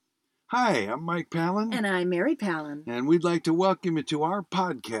Hi, I'm Mike Palin. And I'm Mary Palin. And we'd like to welcome you to our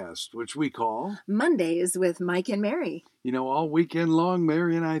podcast, which we call Mondays with Mike and Mary. You know, all weekend long,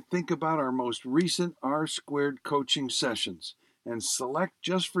 Mary and I think about our most recent R-Squared coaching sessions and select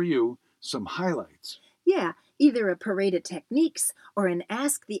just for you some highlights. Yeah, either a parade of techniques or an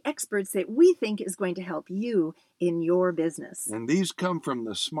ask the experts that we think is going to help you in your business. And these come from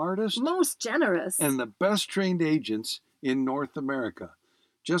the smartest, most generous, and the best trained agents in North America.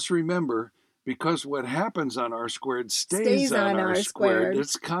 Just remember, because what happens on R-Squared stays on R-Squared.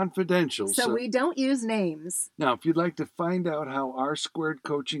 It's confidential. So we don't use names. Now, if you'd like to find out how R-Squared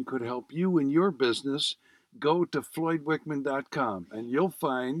coaching could help you in your business, go to floydwickman.com and you'll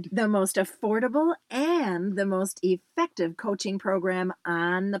find the most affordable and the most effective coaching program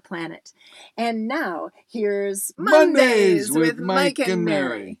on the planet. And now, here's Mondays with Mike and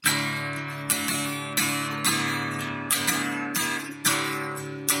Mary.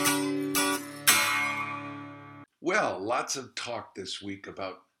 Well, lots of talk this week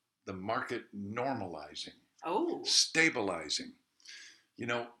about the market normalizing, stabilizing. You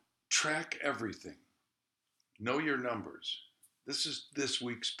know, track everything. Know your numbers. This is this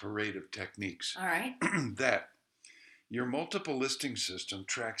week's parade of techniques. All right. That your multiple listing system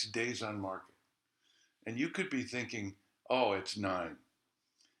tracks days on market. And you could be thinking, oh, it's 9.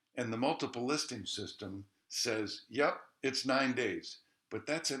 And the multiple listing system says, yep, it's 9 days. But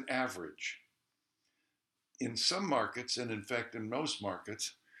that's an average. In some markets, and in fact in most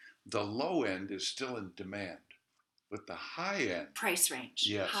markets, the low end is still in demand. But the high end... price range.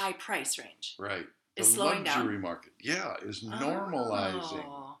 Yes. High price range. Right. Is the slowing down. Luxury market, is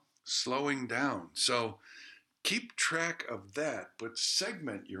normalizing, slowing down. So keep track of that, but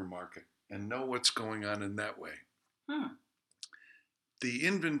segment your market and know what's going on in that way. The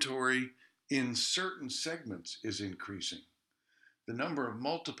inventory in certain segments is increasing. The number of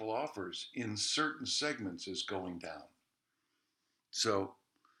multiple offers in certain segments is going down. So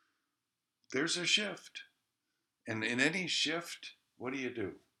there's a shift. And in any shift, what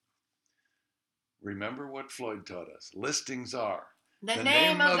do? Remember what Floyd taught us. Listings are the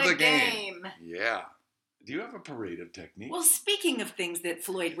name of the game. Yeah. Do you have a parade of techniques? Well, speaking of things that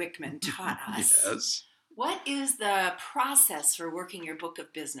Floyd Wickman taught us, yes. What is the process for working your book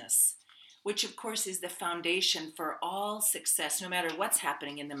of business? Which, of course, is the foundation for all success, no matter what's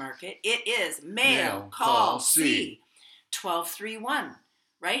happening in the market. It is mail, call, see. 1231,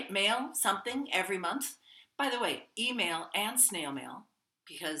 right? Mail something every month. By the way, email and snail mail,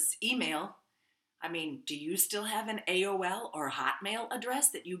 because email, do you still have an AOL or Hotmail address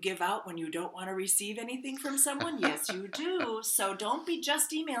that you give out when you don't want to receive anything from someone? Yes, you do. So don't be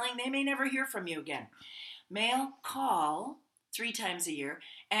just emailing. They may never hear from you again. Mail, call 3 times a year,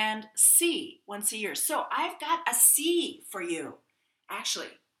 and see once a year. So I've got a C for you. Actually,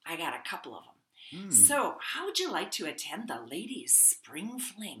 I got a couple of them. So how would you like to attend the Ladies' Spring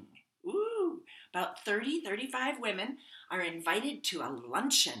Fling? Ooh, about 35 women are invited to a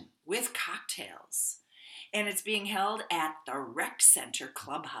luncheon with cocktails. And it's being held at the Rec Center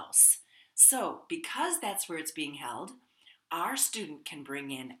Clubhouse. So because that's where it's being held, our student can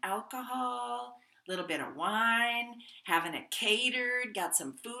bring in alcohol, a little bit of wine, having it catered, got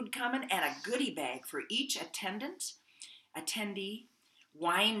some food coming, and a goodie bag for each attendee,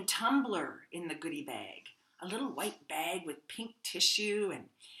 wine tumbler in the goodie bag, a little white bag with pink tissue, and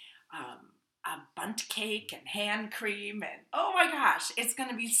a bundt cake and hand cream, and oh my gosh, it's going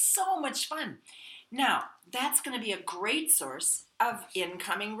to be so much fun. Now, that's going to be a great source of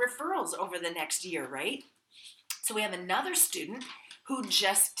incoming referrals over the next year, right? So we have another student who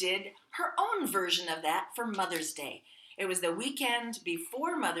just did her own version of that for Mother's Day. It was the weekend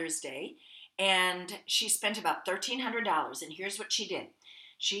before Mother's Day, and she spent about $1,300, and here's what she did.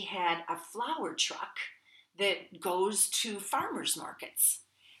 She had a flower truck that goes to farmers markets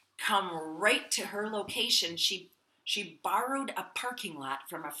come right to her location. She borrowed a parking lot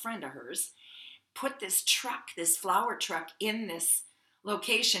from a friend of hers, put this flower truck in this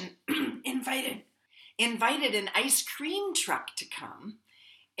location, invited an ice cream truck to come,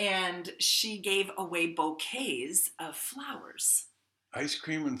 and she gave away bouquets of flowers. Ice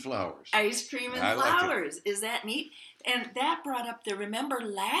cream and flowers. Ice cream and flowers. Like is that neat? And that brought up remember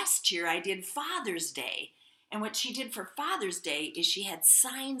last year I did Father's Day. And what she did for Father's Day is she had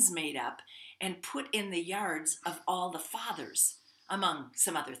signs made up and put in the yards of all the fathers, among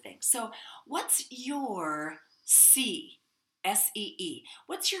some other things. So what's your C, S-E-E?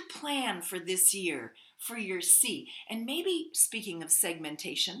 What's your plan for this year for your C? And maybe, speaking of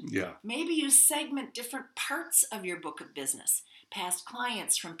segmentation, maybe you segment different parts of your book of business. Past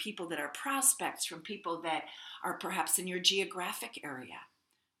clients, from people that are prospects, from people that are perhaps in your geographic area.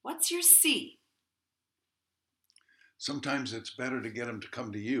 What's your C? Sometimes it's better to get them to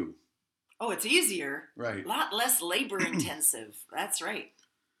come to you. Oh, it's easier. Right. A lot less labor intensive. That's right.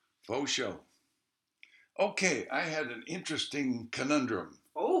 Faux show. Okay, I had an interesting conundrum.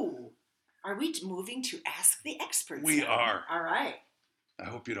 Oh, are we moving to Ask the Experts? We now? are. All right. I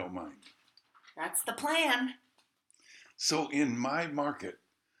hope you don't mind. That's the plan. So in my market,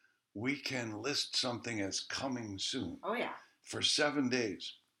 we can list something as coming soon. Oh, yeah. For 7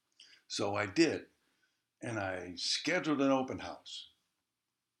 days. So I did, and I scheduled an open house.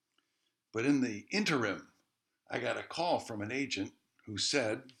 But in the interim, I got a call from an agent who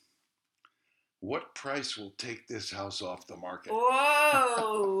said, "What price will take this house off the market?"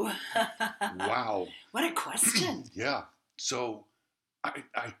 Whoa. Wow. What a question. Yeah. So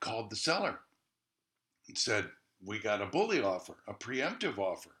I called the seller and said, "We got a bully offer, a preemptive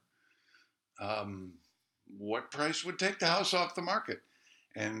offer. What price would take the house off the market?"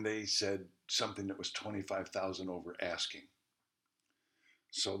 And they said something that was $25,000 over asking.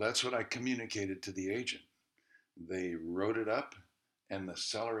 So that's what I communicated to the agent. They wrote it up, and the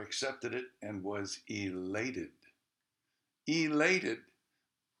seller accepted it and was elated. Elated.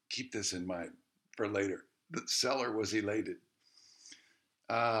 Keep this in mind for later. The seller was elated.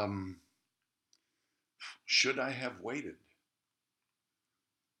 Should I have waited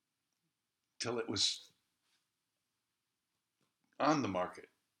till it was on the market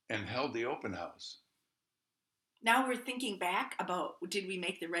and held the open house? Now we're thinking back about, did we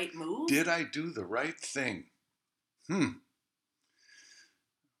make the right move? Did I do the right thing?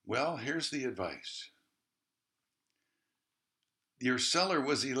 Well, here's the advice. Your seller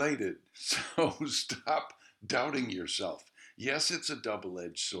was elated, so stop doubting yourself. Yes, it's a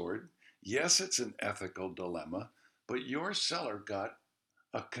double-edged sword. Yes, it's an ethical dilemma, but your seller got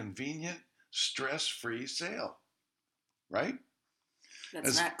a convenient, stress-free sale, right?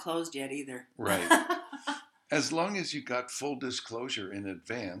 That's not closed yet either. Right. As long as you got full disclosure in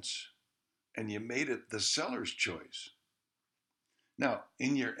advance and you made it the seller's choice. Now,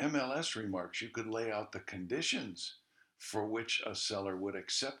 in your MLS remarks, you could lay out the conditions for which a seller would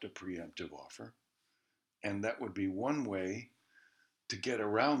accept a preemptive offer. And that would be one way to get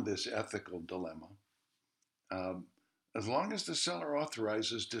around this ethical dilemma. As long as the seller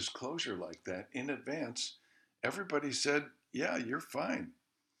authorizes disclosure like that in advance, everybody said, "Yeah, you're fine."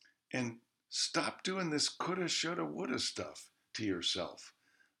 And stop doing this coulda, shoulda, woulda stuff to yourself.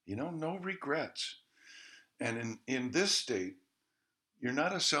 No regrets. And in this state, you're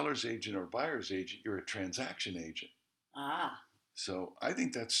not a seller's agent or buyer's agent, you're a transaction agent. Ah. So I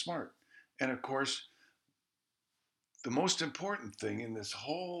think that's smart. And of course, the most important thing in this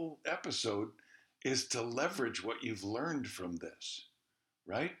whole episode is to leverage what you've learned from this,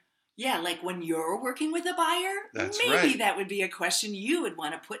 right? Yeah, like when you're working with a buyer, That's maybe right. that would be a question you would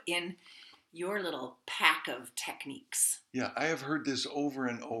want to put in your little pack of techniques. Yeah, I have heard this over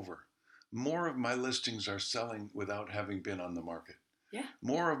and over. More of my listings are selling without having been on the market. Yeah.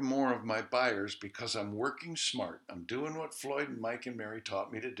 More of my buyers, because I'm working smart, I'm doing what Floyd and Mike and Mary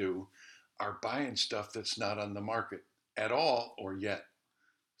taught me to do, are buying stuff that's not on the market at all or yet.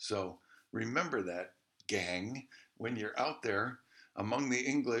 So remember that, gang, when you're out there among the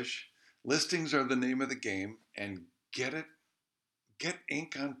English. Listings are the name of the game, and get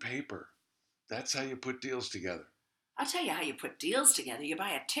ink on paper. That's how you put deals together. I'll tell you how you put deals together. You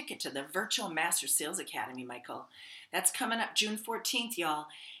buy a ticket to the Virtual Master Sales Academy, Michael. That's coming up June 14th, y'all.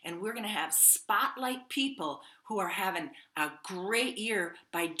 And we're going to have spotlight people who are having a great year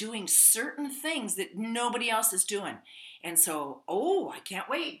by doing certain things that nobody else is doing. And so, I can't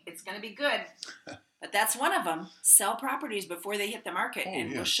wait. It's going to be good. But that's one of them. Sell properties before they hit the market,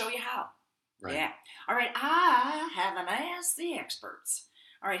 and we'll show you how. Right. Yeah. All right, I haven't asked the experts.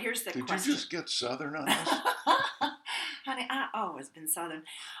 All right, here's the question. Did you just get Southern on us? Honey, I always been Southern.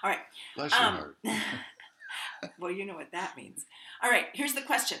 All right. Bless your heart. Well, you know what that means. All right, here's the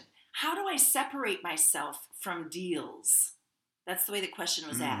question. How do I separate myself from deals? That's the way the question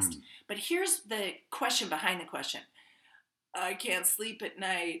was asked. But here's the question behind the question. I can't sleep at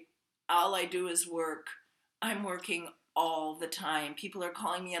night. All I do is work. I'm working all the time. People are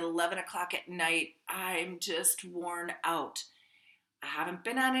calling me at 11 o'clock at night. I'm just worn out. I haven't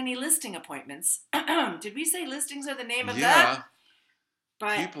been on any listing appointments. Did we say listings are the name of that?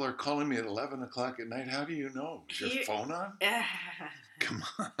 But people are calling me at 11 o'clock at night. How do you know? Is your phone on? Come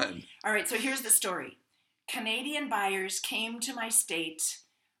on. All right, so here's the story. Canadian buyers came to my state.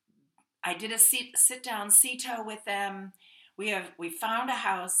 I did a sit-down CTO with them. We found a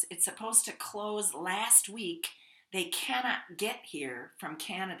house. It's supposed to close last week. They cannot get here from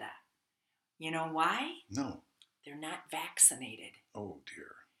Canada. You know why? No. They're not vaccinated. Oh,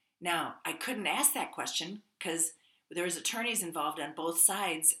 dear. Now, I couldn't ask that question because there was attorneys involved on both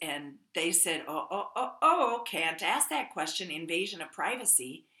sides, and they said, can't ask that question, invasion of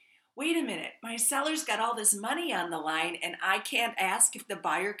privacy. Wait a minute, my seller's got all this money on the line, and I can't ask if the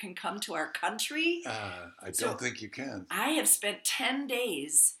buyer can come to our country? I don't think you can. I have spent 10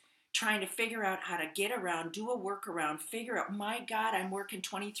 days trying to figure out how to get around, do a workaround, figure out, my God, I'm working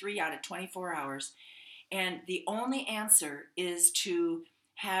 23 out of 24 hours. And the only answer is to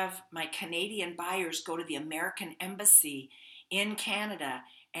have my Canadian buyers go to the American Embassy in Canada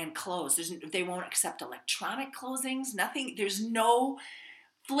and close. They won't accept electronic closings, nothing. There's no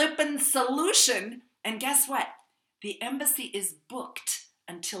flippin' solution. And guess what? The embassy is booked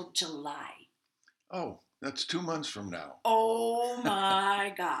until July. Oh, that's 2 months from now. Oh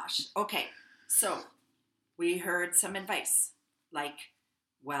my gosh. Okay, so we heard some advice like,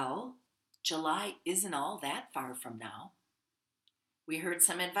 well, July isn't all that far from now. We heard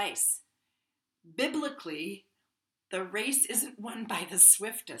some advice. Biblically, the race isn't won by the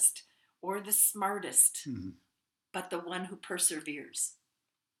swiftest or the smartest, but the one who perseveres.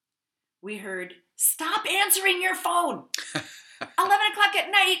 We heard, stop answering your phone. 11 o'clock at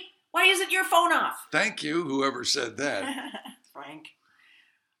night, why isn't your phone off? Thank you, whoever said that. Frank.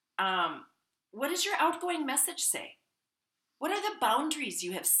 What does your outgoing message say? What are the boundaries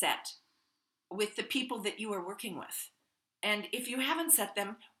you have set with the people that you are working with? And if you haven't set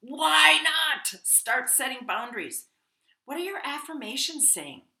them, why not start setting boundaries? What are your affirmations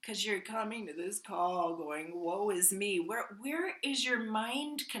saying? Because you're coming to this call going, woe is me. Where is your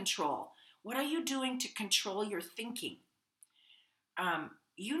mind control? What are you doing to control your thinking?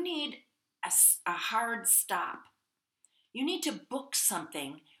 You need a hard stop. You need to book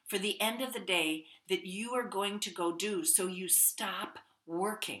something for the end of the day that you are going to go do so you stop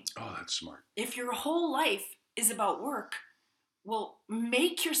working. Oh, that's smart. If your whole life is about work, well,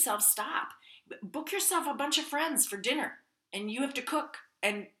 make yourself stop. Book yourself a bunch of friends for dinner, and you have to cook.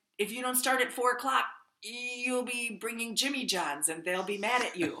 And if you don't start at 4 o'clock, you'll be bringing Jimmy John's, and they'll be mad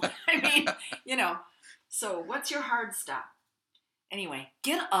at you. I mean, So what's your hard stop? Anyway,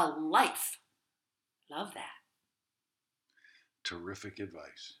 get a life. Love that. Terrific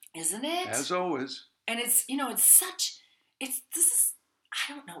advice. Isn't it? As always. And I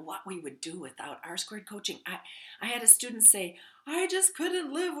don't know what we would do without R-Squared coaching. I had a student say, I just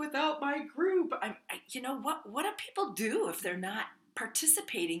couldn't live without my group. What do people do if they're not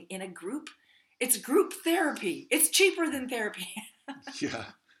participating in a group? It's group therapy. It's cheaper than therapy. Yeah.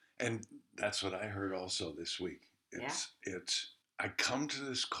 And that's what I heard also this week. I come to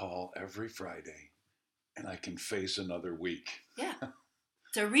this call every Friday and I can face another week. Yeah.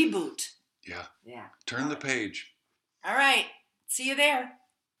 It's a reboot. Yeah. Yeah. Turn the page. All right. See you there.